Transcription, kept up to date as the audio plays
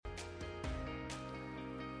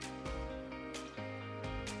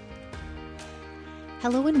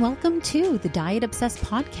Hello and welcome to the Diet Obsessed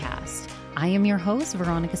podcast. I am your host,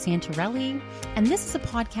 Veronica Santarelli, and this is a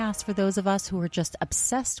podcast for those of us who are just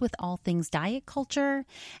obsessed with all things diet culture,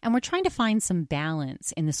 and we're trying to find some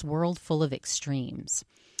balance in this world full of extremes.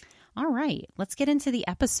 All right, let's get into the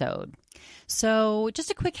episode. So just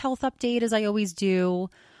a quick health update as I always do.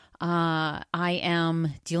 I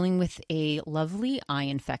am dealing with a lovely eye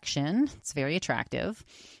infection. It's very attractive.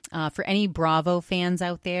 For any Bravo fans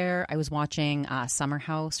out there, I was watching Summer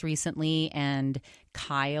House recently, and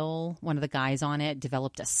Kyle, one of the guys on it,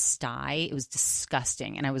 developed a sty. It was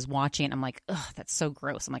disgusting. And I was watching it, and I'm like, ugh, that's so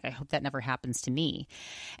gross. I'm like, I hope that never happens to me.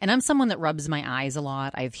 And I'm someone that rubs my eyes a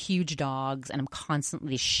lot. I have huge dogs, and I'm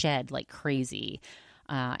constantly shed like crazy.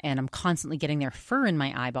 And I'm constantly getting their fur in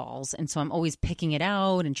my eyeballs. And so I'm always picking it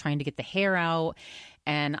out and trying to get the hair out.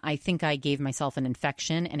 And I think I gave myself an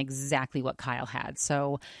infection, and exactly what Kyle had.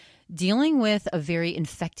 So dealing with a very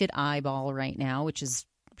infected eyeball right now, which is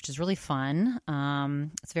really fun.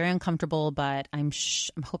 It's very uncomfortable, but I'm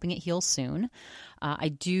hoping it heals soon. I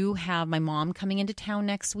do have my mom coming into town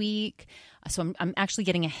next week. So I'm actually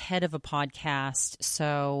getting ahead of a podcast.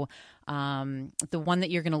 So the one that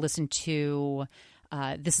you're going to listen to,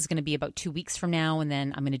 this is going to be about 2 weeks from now, and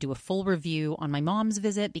then I'm going to do a full review on my mom's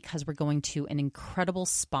visit because we're going to an incredible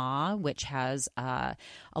spa, which has a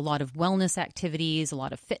lot of wellness activities, a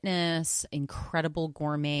lot of fitness, incredible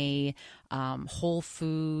gourmet, whole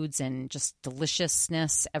foods, and just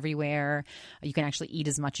deliciousness everywhere. You can actually eat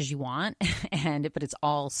as much as you want, but it's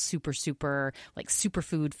all super like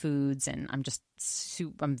superfood foods, and I'm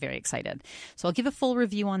very excited. So I'll give a full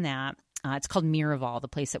review on that. It's called Miraval, the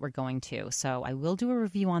place that we're going to. So I will do a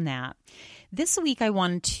review on that. This week, I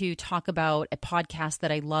wanted to talk about a podcast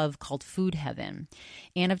that I love called Food Heaven.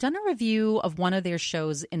 And I've done a review of one of their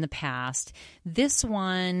shows in the past. This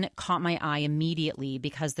one caught my eye immediately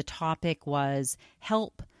because the topic was,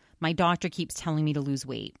 help, my doctor keeps telling me to lose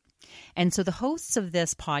weight. And so the hosts of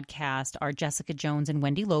this podcast are Jessica Jones and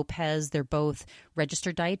Wendy Lopez. They're both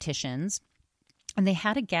registered dietitians. And they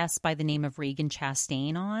had a guest by the name of Ragen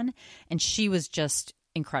Chastain on, and she was just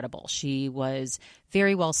incredible. She was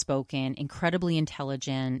very well-spoken, incredibly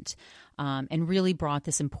intelligent, and really brought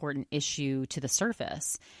this important issue to the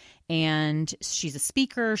surface. And she's a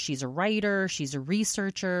speaker, she's a writer, she's a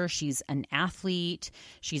researcher, she's an athlete,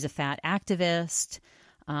 she's a fat activist.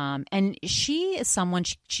 And she is someone,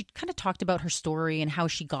 she kind of talked about her story and how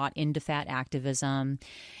she got into fat activism.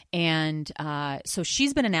 And so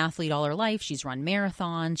she's been an athlete all her life. She's run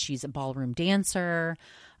marathons. She's a ballroom dancer.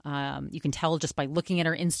 You can tell just by looking at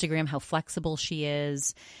her Instagram how flexible she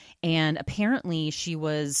is. And apparently she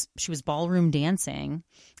was ballroom dancing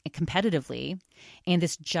competitively. And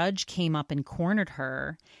this judge came up and cornered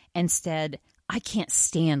her and said, "I can't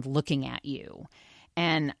stand looking at you."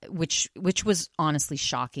 And which was honestly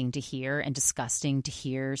shocking to hear and disgusting to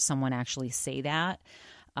hear someone actually say that.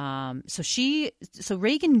 So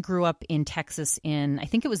Reagan grew up in Texas in, I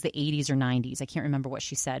think it was the 80s or 90s. I can't remember what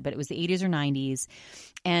she said, but it was the 80s or 90s.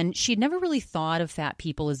 And she'd never really thought of fat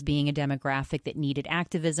people as being a demographic that needed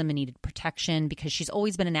activism and needed protection because she's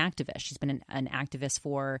always been an activist. She's been an activist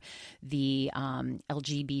for the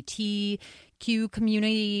LGBTQ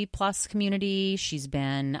community, plus community. She's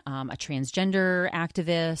been a transgender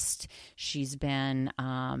activist. She's been,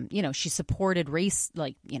 she supported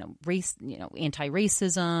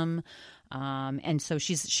anti-racism. And so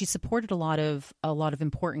she supported a lot of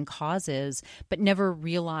important causes, but never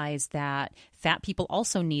realized that fat people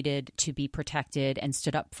also needed to be protected and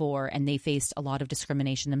stood up for, and they faced a lot of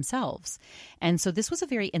discrimination themselves. And so this was a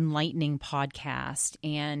very enlightening podcast.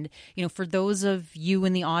 And, for those of you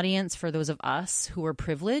in the audience, for those of us who are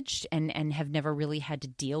privileged and have never really had to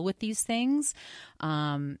deal with these things,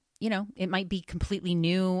 it might be completely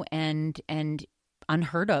new and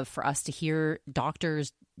unheard of for us to hear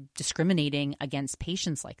doctors discriminating against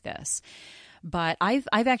patients like this. But I've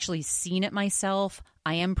actually seen it myself.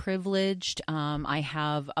 I am privileged. I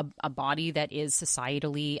have a body that is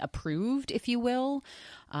societally approved, if you will.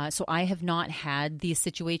 So I have not had these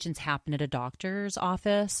situations happen at a doctor's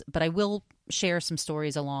office, but I will share some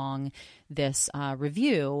stories along this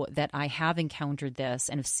review that I have encountered this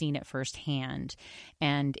and have seen it firsthand.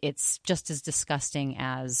 And it's just as disgusting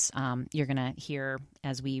as you're going to hear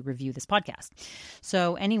as we review this podcast.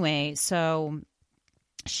 So anyway,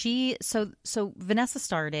 Vanessa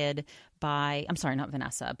started by, I'm sorry, not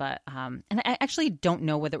Vanessa, but, and I actually don't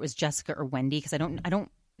know whether it was Jessica or Wendy, because I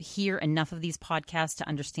don't hear enough of these podcasts to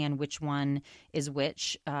understand which one is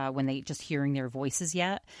which when they just hearing their voices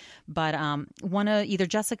yet. But either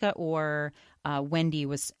Jessica or Wendy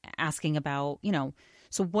was asking about,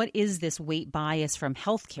 so what is this weight bias from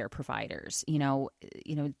healthcare providers? And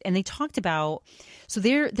they talked about, so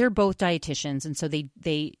they're both dietitians, and so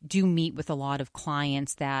they do meet with a lot of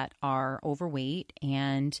clients that are overweight,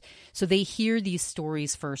 and so they hear these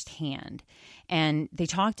stories firsthand. And they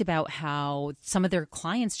talked about how some of their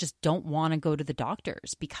clients just don't want to go to the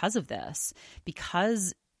doctors because of this,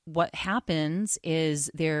 because what happens is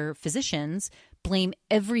their physicians blame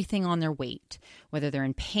everything on their weight, whether they're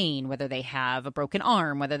in pain, whether they have a broken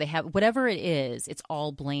arm, whether they have whatever it is, it's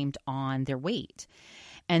all blamed on their weight.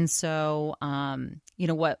 And so,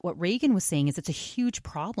 what Ragen was saying is it's a huge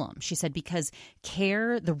problem. She said, because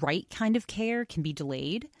the right kind of care can be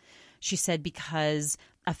delayed. She said, because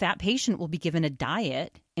a fat patient will be given a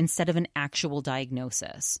diet instead of an actual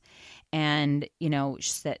diagnosis. And, she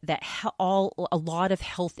said that a lot of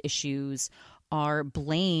health issues are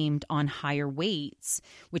blamed on higher weights,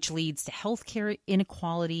 which leads to healthcare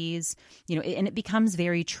inequalities, and it becomes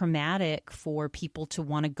very traumatic for people to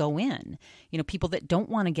want to go in, people that don't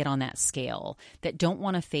want to get on that scale, that don't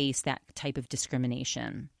want to face that type of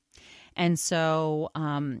discrimination. And so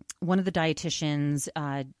one of the dietitians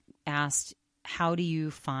asked, how do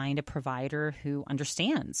you find a provider who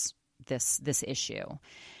understands this issue?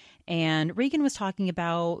 And Ragen was talking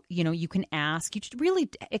about, you can ask,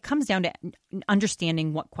 it comes down to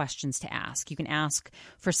understanding what questions to ask. You can ask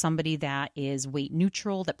for somebody that is weight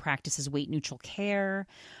neutral, that practices weight neutral care,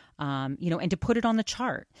 and to put it on the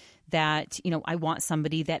chart that, I want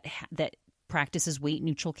somebody that practices weight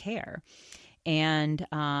neutral care. And,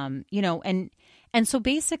 and so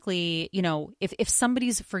basically, if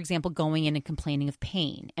somebody's, for example, going in and complaining of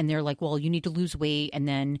pain, and they're like, well, you need to lose weight and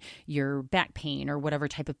then your back pain or whatever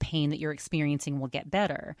type of pain that you're experiencing will get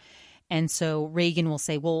better. And so Ragen will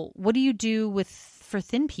say, well, what do you do for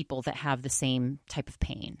thin people that have the same type of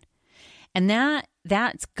pain? And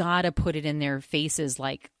that's got to put it in their faces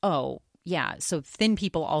like, oh, yeah, so thin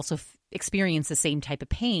people also experience the same type of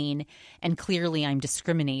pain, and clearly I'm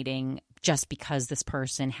discriminating just because this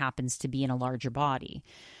person happens to be in a larger body.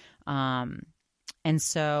 And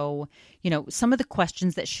so, some of the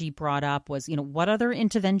questions that she brought up was, what other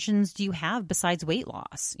interventions do you have besides weight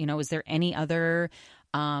loss? Is there any other,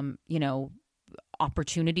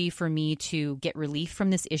 opportunity for me to get relief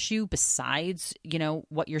from this issue besides,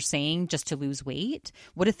 what you're saying, just to lose weight?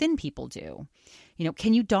 What do thin people do?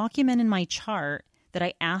 Can you document in my chart that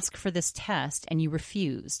I asked for this test and you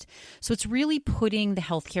refused? So it's really putting the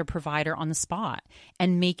healthcare provider on the spot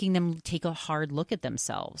and making them take a hard look at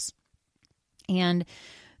themselves. And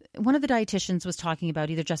one of the dietitians was talking about,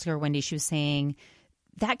 either Jessica or Wendy, she was saying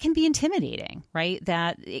that can be intimidating, right?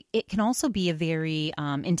 That it can also be a very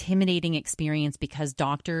intimidating experience because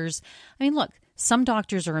doctors, look, some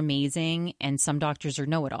doctors are amazing and some doctors are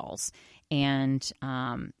know-it-alls. And,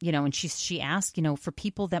 and she asked, for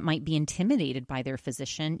people that might be intimidated by their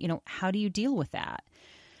physician, how do you deal with that?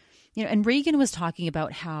 And Ragen was talking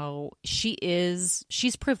about how she's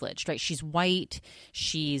privileged, right? She's white,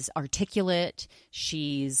 she's articulate,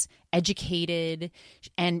 she's educated,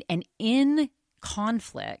 and in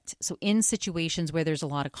conflict, so in situations where there's a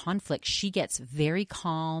lot of conflict, she gets very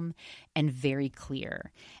calm and very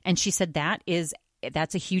clear. And she said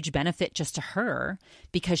that's a huge benefit just to her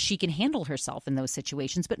because she can handle herself in those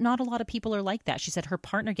situations, but not a lot of people are like that. She said her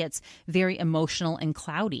partner gets very emotional and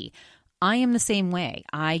cloudy. I am the same way.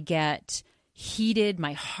 I get heated.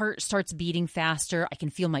 My heart starts beating faster. I can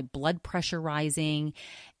feel my blood pressure rising.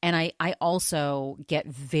 And I also get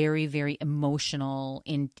very, very emotional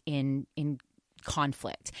in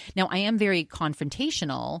conflict. Now, I am very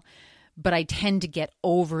confrontational, but I tend to get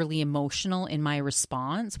overly emotional in my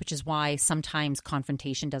response, which is why sometimes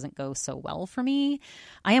confrontation doesn't go so well for me.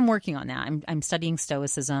 I am working on that. I'm studying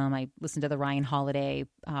Stoicism. I listen to the Ryan Holiday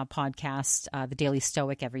podcast, The Daily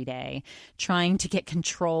Stoic, every day, trying to get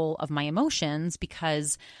control of my emotions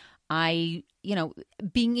because being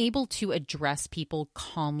able to address people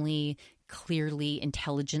calmly, clearly,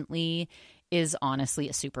 intelligently is honestly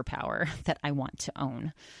a superpower that I want to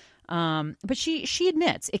own. But she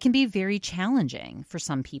admits it can be very challenging for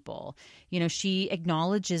some people. She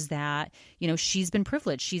acknowledges that, she's been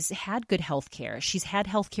privileged. She's had good health care. She's had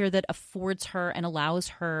health care that affords her and allows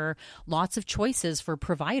her lots of choices for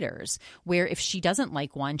providers, where if she doesn't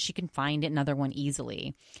like one, she can find another one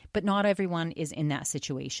easily. But not everyone is in that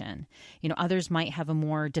situation. Others might have a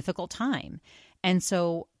more difficult time. And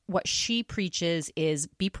so what she preaches is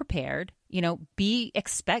be prepared,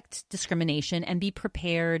 expect discrimination and be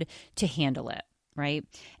prepared to handle it, right?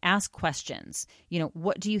 Ask questions.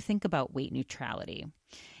 What do you think about weight neutrality?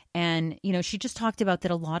 And, she just talked about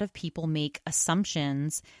that a lot of people make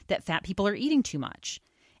assumptions that fat people are eating too much.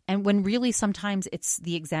 And when really sometimes it's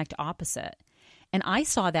the exact opposite. And I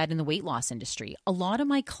saw that in the weight loss industry. A lot of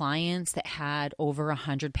my clients that had over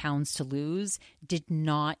 100 pounds to lose did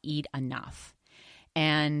not eat enough.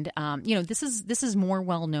 And, this is more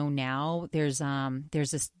well known now. There's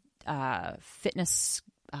this fitness,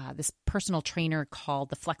 this personal trainer called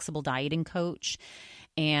the Flexible Dieting Coach.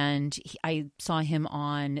 And I saw him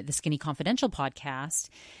on the Skinny Confidential podcast.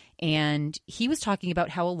 And he was talking about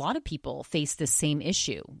how a lot of people face this same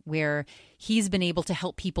issue where he's been able to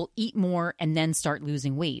help people eat more and then start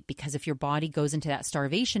losing weight, because if your body goes into that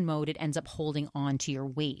starvation mode, it ends up holding on to your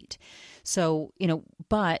weight. So,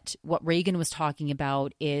 but what Ragen was talking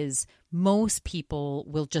about is most people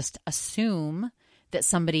will just assume that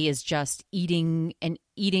somebody is just eating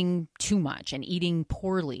too much and eating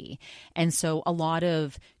poorly. And so a lot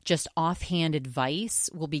of just offhand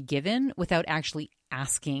advice will be given without actually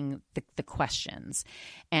asking the questions.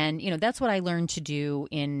 And, that's what I learned to do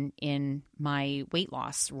in my weight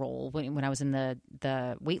loss role when I was in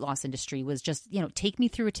the weight loss industry was just, take me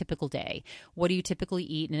through a typical day. What do you typically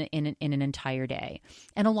eat in an entire day?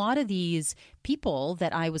 And a lot of these people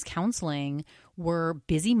that I was counseling were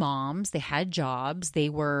busy moms. They had jobs. They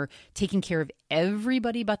were taking care of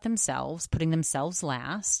everybody but themselves, putting themselves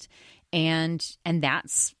last. And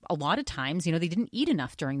that's a lot of times, they didn't eat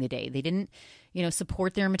enough during the day. They didn't,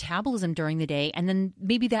 support their metabolism during the day. And then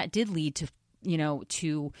maybe that did lead to,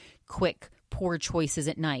 to quick, poor choices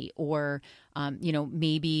at night, or,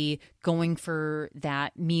 maybe going for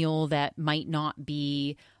that meal that might not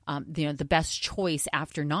be, the best choice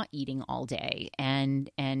after not eating all day. And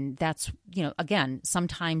that's, again,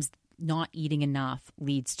 sometimes not eating enough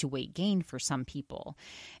leads to weight gain for some people.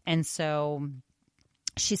 And so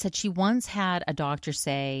she said she once had a doctor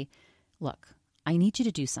say, look, I need you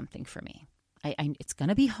to do something for me. It's going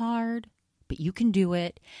to be hard, but you can do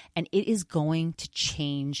it. And it is going to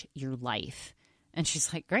change your life. And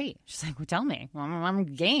she's like, great. She's like, well, tell me. I'm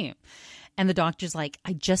game. And the doctor's like,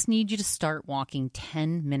 I just need you to start walking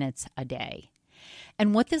 10 minutes a day.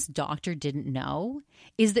 And what this doctor didn't know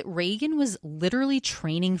is that Ragen was literally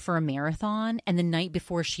training for a marathon, and the night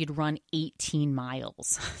before she had run 18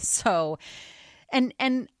 miles. So, and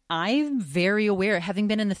I'm very aware, having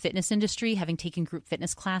been in the fitness industry, having taken group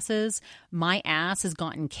fitness classes, my ass has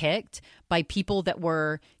gotten kicked by people that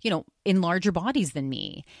were, in larger bodies than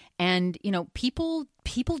me. And, people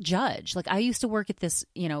judge. Like, I used to work at this,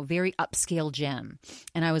 very upscale gym,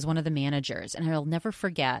 and I was one of the managers, and I'll never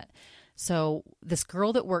forget. So this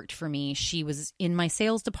girl that worked for me, she was in my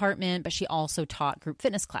sales department, but she also taught group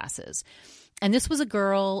fitness classes. And this was a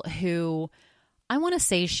girl who, I want to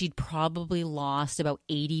say she'd probably lost about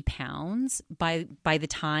 80 pounds by the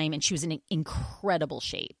time, and she was in incredible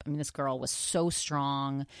shape. I mean, this girl was so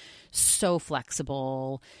strong, so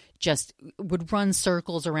flexible, just would run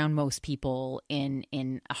circles around most people in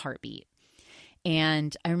a heartbeat.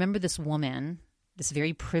 And I remember this woman, this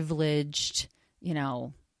very privileged,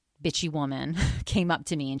 bitchy woman came up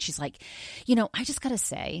to me, and she's like, I just got to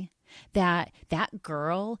say that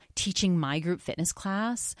girl teaching my group fitness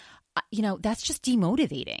class, that's just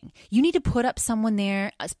demotivating. You need to put someone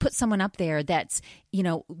up there that's,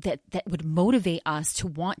 that would motivate us to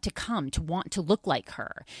want to come, to want to look like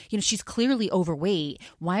her. She's clearly overweight.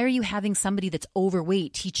 Why are you having somebody that's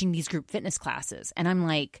overweight teaching these group fitness classes? And I'm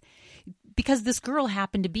like, because this girl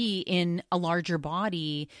happened to be in a larger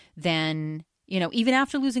body than, even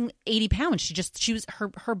after losing 80 pounds,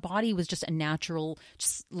 her body was just a natural,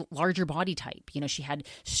 just larger body type. She had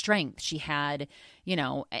strength. She had,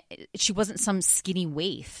 she wasn't some skinny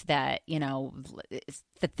waif that,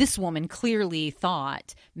 that this woman clearly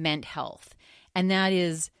thought meant health. And that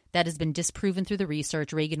has been disproven through the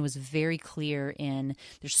research. Ragen was very clear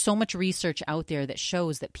there's so much research out there that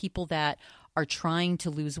shows that people that are trying to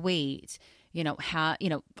lose weight,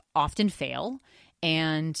 often fail.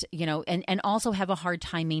 And, and also have a hard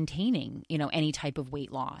time maintaining, any type of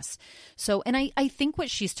weight loss. So, and I think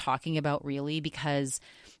what she's talking about really, because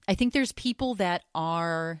I think there's people that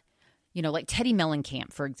are, like Teddy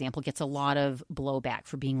Mellencamp, for example, gets a lot of blowback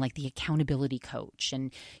for being like the accountability coach.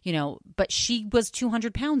 And, but she was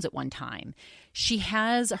 200 pounds at one time. She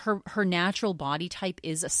has her natural body type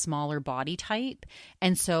is a smaller body type.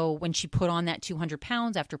 And so when she put on that 200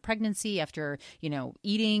 pounds after pregnancy, after,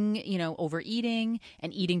 eating, overeating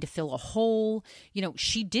and eating to fill a hole,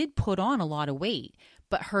 she did put on a lot of weight.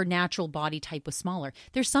 but her natural body type was smaller.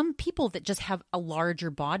 There's some people that just have a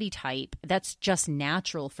larger body type that's just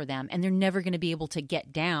natural for them, and they're never going to be able to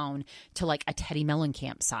get down to like a Teddy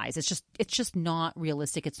Mellencamp size. It's just not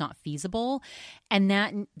realistic. It's not feasible, and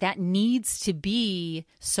that needs to be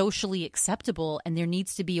socially acceptable, and there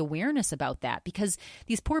needs to be awareness about that, because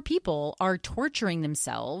these poor people are torturing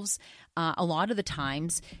themselves a lot of the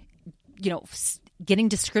times, getting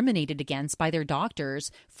discriminated against by their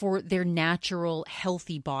doctors for their natural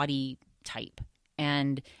healthy body type.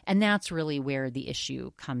 And that's really where the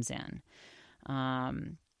issue comes in.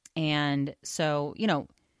 And so,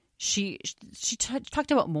 she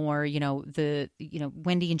talked about more,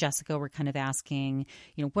 Wendy and Jessica were kind of asking,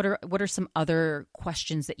 what are some other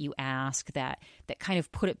questions that you ask that kind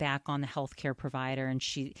of put it back on the healthcare provider? And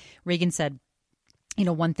Ragen said,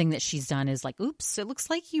 one thing that she's done is like, oops, it looks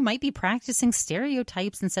like you might be practicing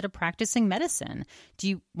stereotypes instead of practicing medicine. Do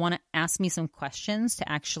you want to ask me some questions to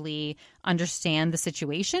actually understand the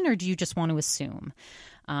situation, or do you just want to assume?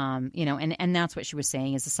 And that's what she was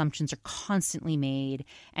saying, is assumptions are constantly made,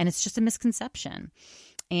 and it's just a misconception.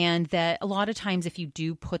 And that a lot of times if you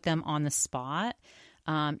do put them on the spot,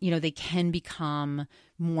 they can become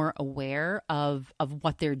more aware of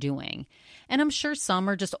what they're doing. And I'm sure some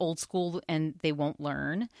are just old school and they won't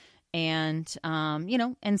learn. And,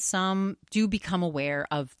 and some do become aware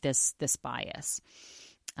of this bias.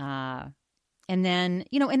 And then,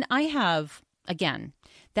 and I have, again,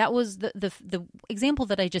 that was the example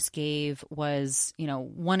that I just gave was,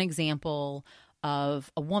 one example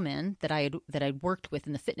of a woman that I'd worked with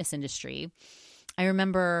in the fitness industry. I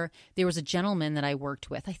remember there was a gentleman that I worked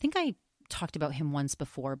with. I think I talked about him once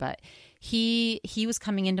before, but he was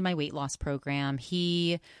coming into my weight loss program.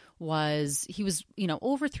 He was,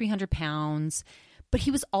 over 300 pounds, but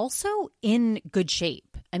he was also in good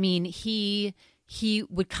shape. I mean, he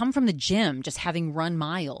would come from the gym just having run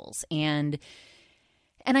miles, and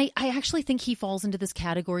I actually think he falls into this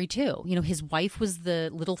category too. His wife was the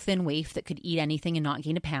little thin waif that could eat anything and not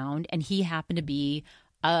gain a pound, and he happened to be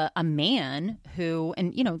a man who,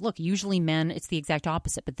 and look, usually men, it's the exact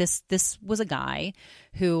opposite, but this was a guy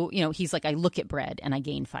who, he's like, I look at bread and I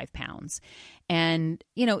gain 5 pounds. And,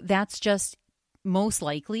 that's just most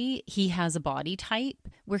likely he has a body type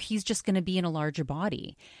where he's just going to be in a larger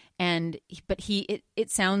body. But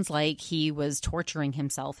it sounds like he was torturing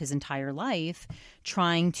himself his entire life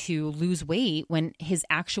trying to lose weight when his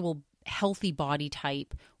actual healthy body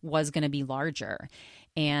type was going to be larger.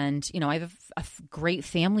 And, I have a great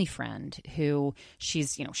family friend who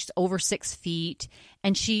she's over 6 feet,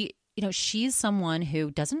 and she's someone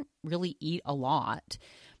who doesn't really eat a lot,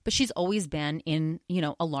 but she's always been in,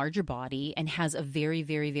 a larger body and has a very,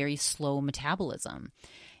 very, very slow metabolism.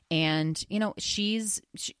 And, she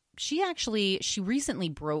recently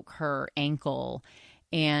broke her ankle,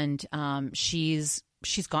 and she's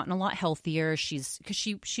gotten a lot healthier.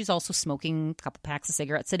 She's also smoking a couple packs of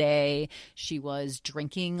cigarettes a day. She was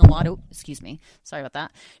drinking a lot of, sorry about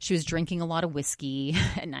that. She was drinking a lot of whiskey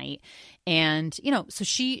at night. And, so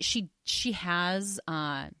she has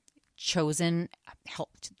chosen help,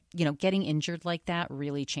 getting injured like that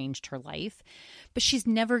really changed her life, but she's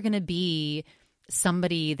never going to be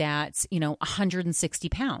somebody that's, 160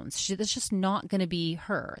 pounds. That's just not going to be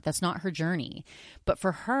her. That's not her journey. But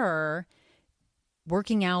for her,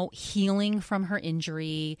 working out, healing from her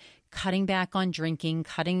injury, cutting back on drinking,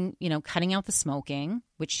 cutting out the smoking,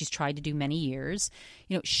 which she's tried to do many years,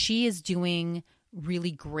 she is doing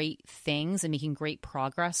really great things and making great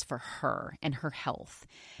progress for her and her health.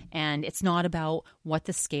 And it's not about what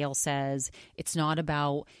the scale says. It's not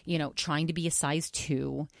about, trying to be a size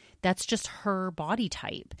 2. That's just her body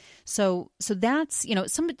type. So that's,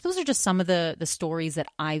 those are just some of the stories that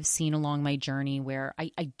I've seen along my journey where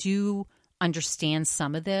I do understand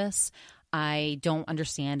some of this. I don't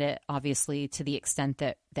understand it, obviously, to the extent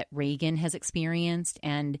that Ragen has experienced.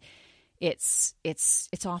 And it's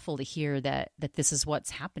awful to hear that this is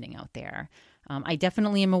what's happening out there. I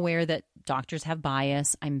definitely am aware that doctors have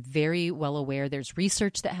bias. I'm very well aware there's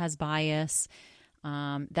research that has bias.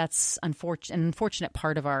 That's an unfortunate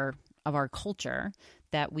part of our culture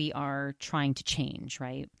that we are trying to change,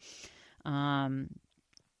 right?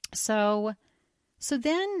 So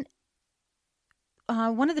then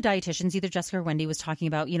one of the dietitians, either Jessica or Wendy, was talking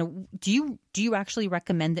about, do you actually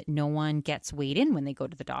recommend that no one gets weighed in when they go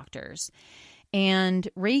to the doctors? And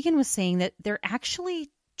Ragen was saying that there actually,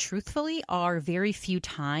 truthfully, are very few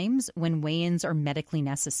times when weigh-ins are medically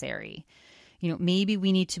necessary. maybe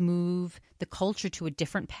we need to move the culture to a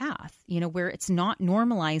different path, where it's not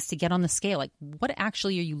normalized to get on the scale. Like, what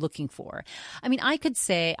actually are you looking for? I mean, I could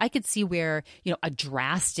see where, a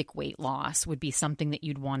drastic weight loss would be something that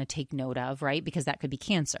you'd want to take note of, right? Because that could be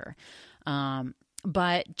cancer.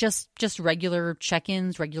 But just regular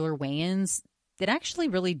check-ins, regular weigh-ins, it actually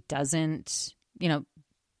really doesn't,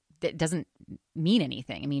 that doesn't mean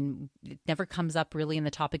anything. I mean, it never comes up really in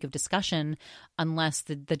the topic of discussion unless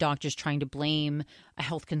the doctor's trying to blame a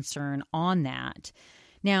health concern on that.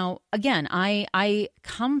 Now, again, I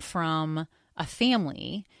come from a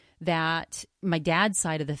family that my dad's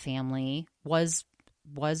side of the family was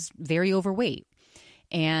very overweight.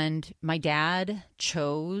 And my dad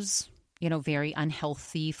chose very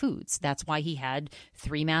unhealthy foods. That's why he had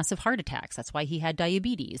 3 massive heart attacks. That's why he had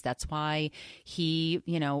diabetes. That's why he,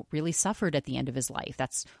 really suffered at the end of his life.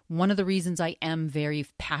 That's one of the reasons I am very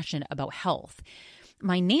passionate about health.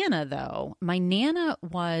 My Nana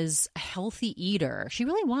was a healthy eater. She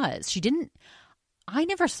really was. I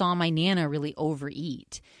never saw my Nana really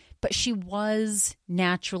overeat, but she was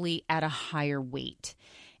naturally at a higher weight.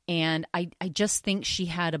 And I just think she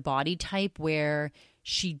had a body type where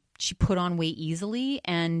she put on weight easily,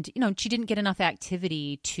 and she didn't get enough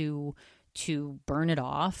activity to burn it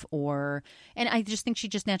off, and I just think she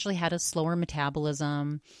just naturally had a slower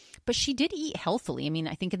metabolism. But she did eat healthily. I mean,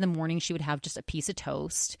 I think in the morning she would have just a piece of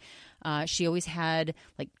toast. She always had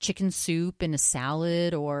like chicken soup and a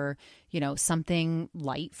salad, or something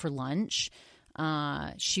light for lunch.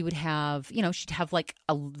 She would have, she'd have like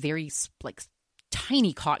a very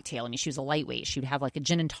tiny cocktail. I mean, she was a lightweight. She would have like a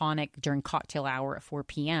gin and tonic during cocktail hour at 4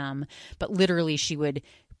 p.m. But literally she would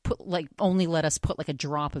only let us put like a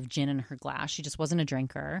drop of gin in her glass. She just wasn't a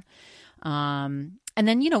drinker. And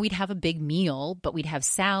then, we'd have a big meal, but we'd have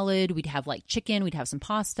salad, we'd have like chicken, we'd have some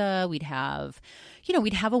pasta, we'd have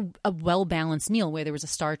a well-balanced meal where there was a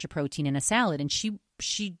starch, a protein, and a salad. And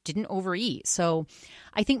she didn't overeat. So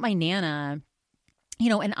I think my Nana,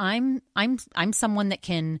 and I'm someone that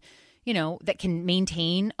can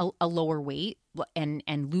maintain a lower weight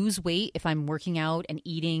and lose weight if I'm working out and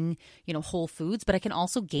eating, whole foods, but I can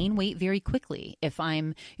also gain weight very quickly if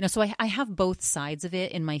I'm, so I have both sides of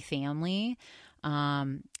it in my family.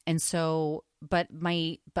 And so, but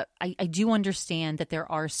I do understand that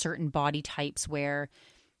there are certain body types where,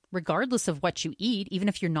 regardless of what you eat, even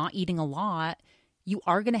if you're not eating a lot, you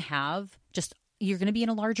are going to you're going to be in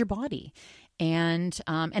a larger body. And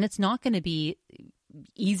it's not going to be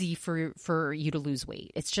easy for you to lose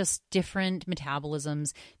weight. It's just different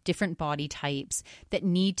metabolisms, different body types that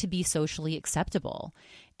need to be socially acceptable.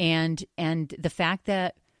 And the fact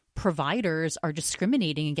that providers are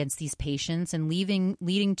discriminating against these patients and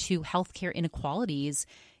leading to healthcare inequalities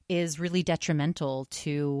is really detrimental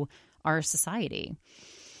to our society.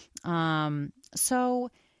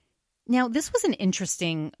 So now this was an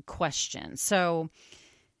interesting question. So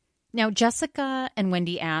now, Jessica and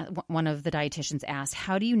Wendy, one of the dietitians, asked,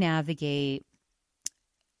 how do you navigate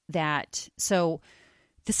that? So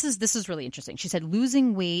this is really interesting. She said,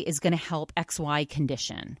 losing weight is going to help XY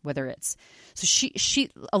condition, whether it's, so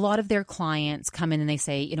a lot of their clients come in and they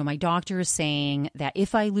say, my doctor is saying that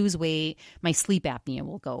if I lose weight, my sleep apnea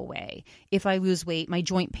will go away. If I lose weight, my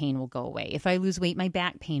joint pain will go away. If I lose weight, my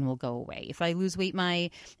back pain will go away. If I lose weight,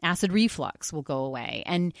 my acid reflux will go away.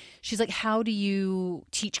 And she's like, how do you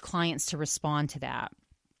teach clients to respond to that?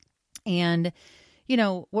 And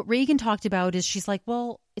what Ragen talked about is she's like,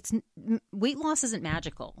 well, weight loss isn't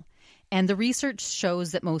magical. And the research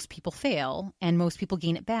shows that most people fail and most people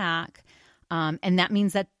gain it back. And that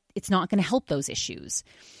means that it's not going to help those issues.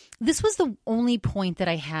 This was the only point that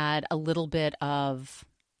I had a little bit of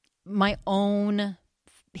my own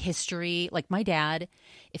history. Like my dad,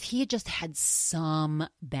 if he had just had some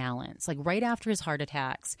balance, like right after his heart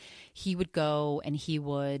attacks, he would go and he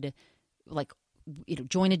would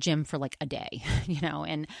join a gym for like a day,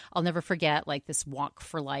 and I'll never forget like this Walk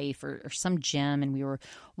for Life or some gym. And we were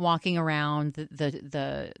walking around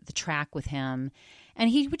the track with him and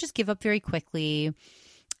he would just give up very quickly.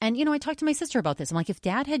 And, I talked to my sister about this. I'm like, if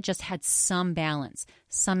Dad had just had some balance,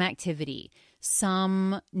 some activity,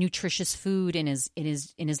 some nutritious food in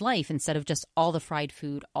his life, instead of just all the fried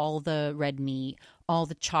food, all the red meat, all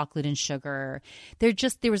the chocolate and sugar, there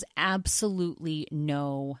was absolutely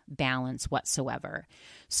no balance whatsoever.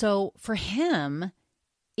 So for him,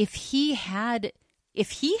 if he had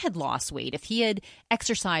lost weight, if he had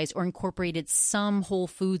exercised or incorporated some whole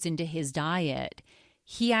foods into his diet,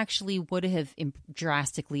 he actually would have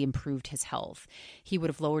drastically improved his health. He would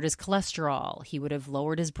have lowered his cholesterol. He would have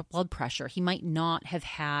lowered his blood pressure. He might not have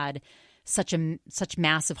had such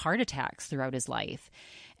massive heart attacks throughout his life.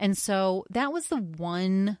 And so that was the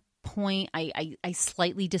one point I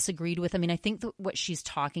slightly disagreed with. I mean, I think that what she's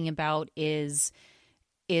talking about is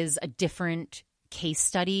a different case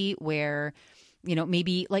study where, you know,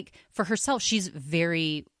 maybe like for herself, she's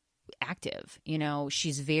very active, you know,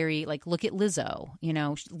 she's very like, look at Lizzo, you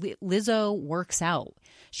know, Lizzo works out.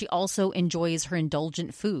 She also enjoys her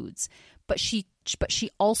indulgent foods, but she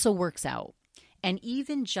also works out. And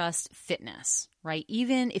even just fitness, right?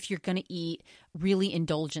 Even if you're going to eat really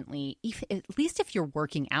indulgently, at least if you're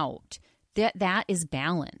working out, that is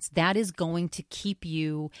balance. That is going to keep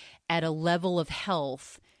you at a level of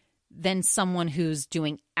health than someone who's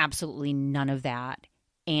doing absolutely none of that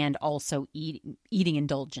and also eating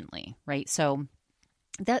indulgently, right? So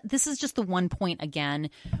this is just the one point, again,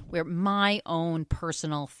 where my own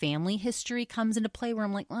personal family history comes into play, where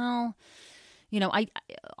I'm like, well, you know, I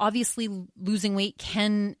obviously losing weight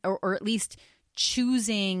can, or at least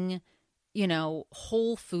choosing, you know,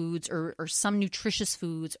 whole foods or some nutritious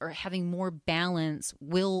foods or having more balance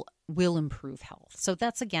will improve health. So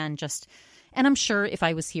that's, again, just, and I'm sure if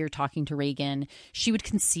I was here talking to Ragen, she would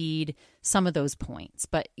concede some of those points.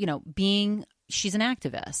 But, you know, she's an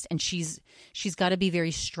activist, and she's got to be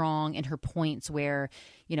very strong in her points where,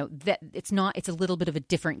 you know, that it's a little bit of a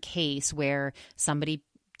different case where somebody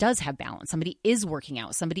does have balance. Somebody is working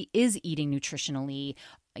out. Somebody is eating nutritionally,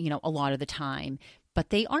 you know, a lot of the time, but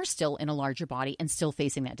they are still in a larger body and still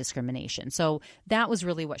facing that discrimination. So that was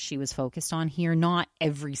really what she was focused on here, not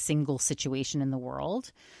every single situation in the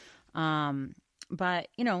world. But,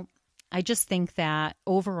 you know, I just think that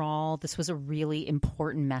overall, this was a really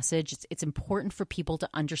important message. It's important for people to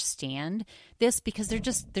understand this, because there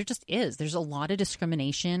just is. There's a lot of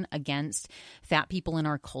discrimination against fat people in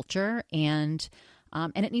our culture, and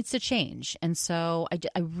it needs to change. And so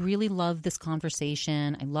I really love this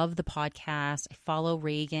conversation. I love the podcast. I follow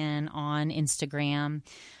Ragen on Instagram.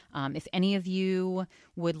 If any of you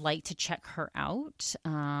would like to check her out,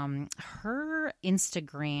 her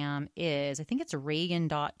Instagram is, I think it's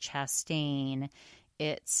Ragen.Chastain.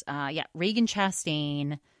 It's, Ragen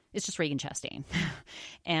Chastain. It's just Ragen Chastain.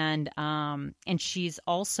 And she's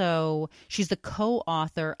the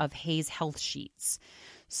co-author of Hayes Health Sheets.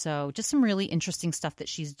 So just some really interesting stuff that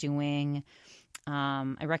she's doing.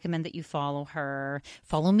 I recommend that you follow her.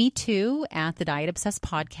 Follow me too at the Diet Obsessed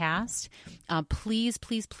podcast. Please,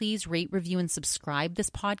 please, please rate, review, and subscribe this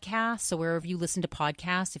podcast. So wherever you listen to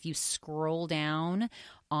podcasts, if you scroll down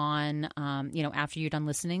on, after you're done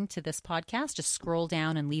listening to this podcast, just scroll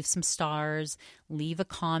down and leave some stars, leave a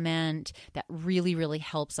comment. That really, really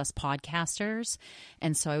helps us podcasters.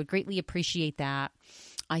 And so I would greatly appreciate that.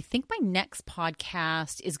 I think my next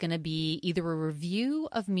podcast is going to be either a review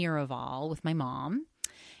of Miraval with my mom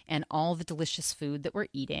and all the delicious food that we're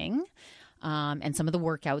eating, and some of the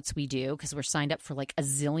workouts we do, because we're signed up for like a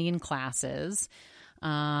zillion classes.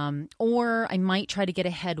 Or I might try to get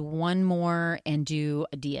ahead one more and do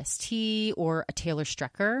a DST or a Taylor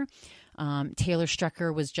Strecker. Taylor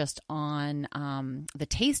Strecker was just on The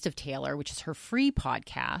Taste of Taylor, which is her free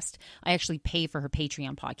podcast. I actually pay for her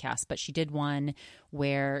Patreon podcast, but she did one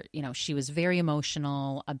where, you know, she was very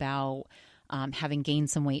emotional about having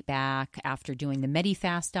gained some weight back after doing the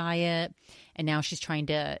Medifast diet. And now she's trying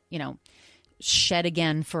to, you know, shed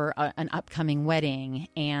again for an upcoming wedding.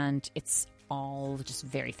 And it's all just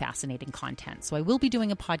very fascinating content. So I will be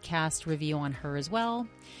doing a podcast review on her as well.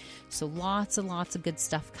 So lots and lots of good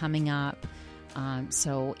stuff coming up.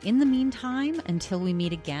 So in the meantime, until we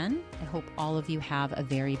meet again, I hope all of you have a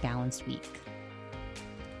very balanced week.